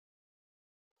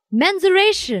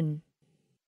Mensuration.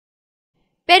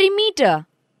 Perimeter.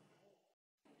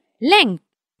 Length,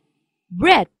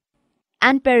 breadth,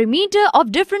 and perimeter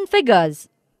of different figures.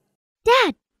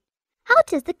 Dad, how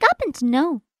does the carpenter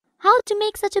know how to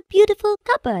make such a beautiful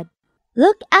cupboard?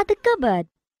 Look at the cupboard.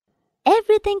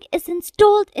 Everything is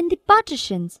installed in the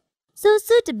partitions so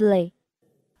suitably.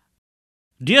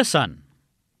 Dear son,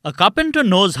 a carpenter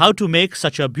knows how to make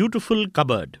such a beautiful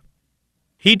cupboard.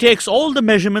 He takes all the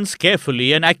measurements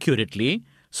carefully and accurately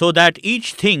so that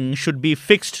each thing should be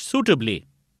fixed suitably.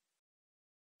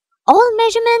 All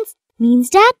measurements means,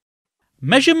 Dad?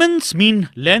 Measurements mean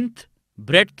length,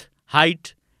 breadth,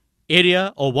 height,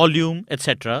 area or volume,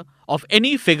 etc. of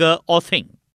any figure or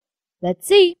thing. Let's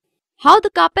see how the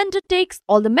carpenter takes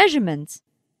all the measurements.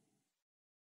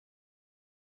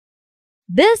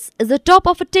 This is the top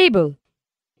of a table.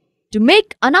 To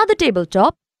make another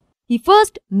tabletop, he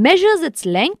first measures its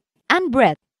length and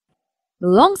breadth. The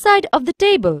long side of the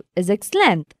table is its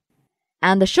length,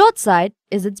 and the short side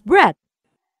is its breadth.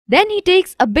 Then he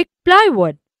takes a big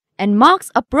plywood and marks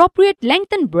appropriate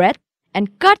length and breadth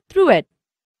and cut through it.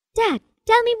 Dad,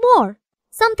 tell me more.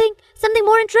 Something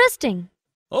more interesting.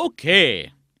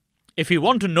 Okay. If you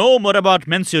want to know more about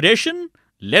mensuration,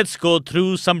 let's go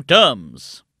through some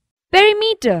terms.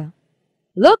 Perimeter.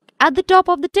 Look at the top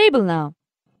of the table now.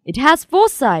 It has 4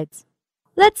 sides.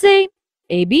 Let's say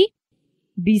AB,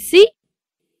 BC,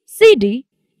 CD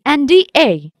and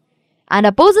DA, and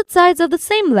opposite sides of the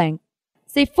same length,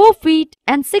 say 4 feet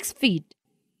and 6 feet.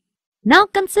 Now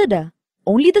consider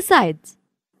only the sides.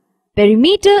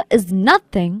 Perimeter is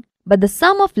nothing but the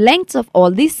sum of lengths of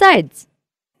all these sides.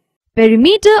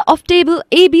 Perimeter of table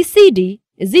ABCD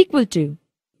is equal to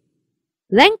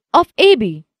length of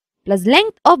AB plus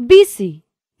length of BC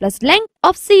plus length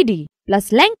of CD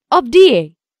plus length of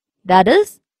DA. That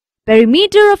is,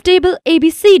 perimeter of table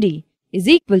ABCD is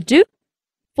equal to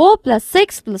 4 plus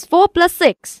 6 plus 4 plus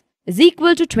 6 is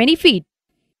equal to 20 feet.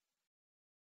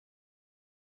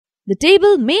 The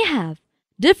table may have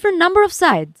different number of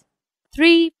sides,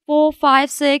 3, 4, 5,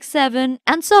 6, 7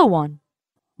 and so on.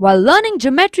 While learning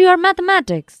geometry or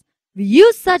mathematics, we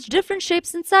use such different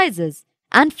shapes and sizes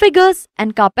and figures,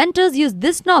 and carpenters use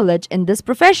this knowledge in this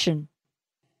profession.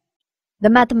 The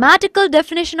mathematical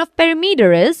definition of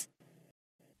perimeter is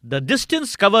the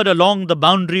distance covered along the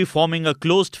boundary forming a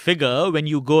closed figure when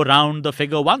you go round the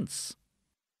figure once.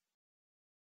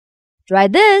 Try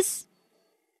this.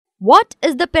 What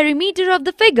is the perimeter of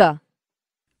the figure?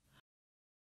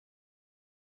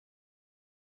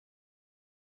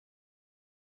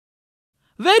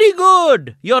 Very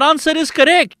good! Your answer is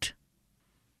correct.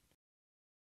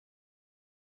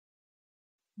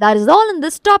 That is all in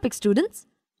this topic, students.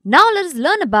 Now let us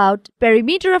learn about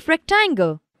perimeter of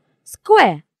rectangle,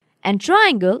 square and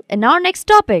triangle in our next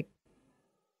topic.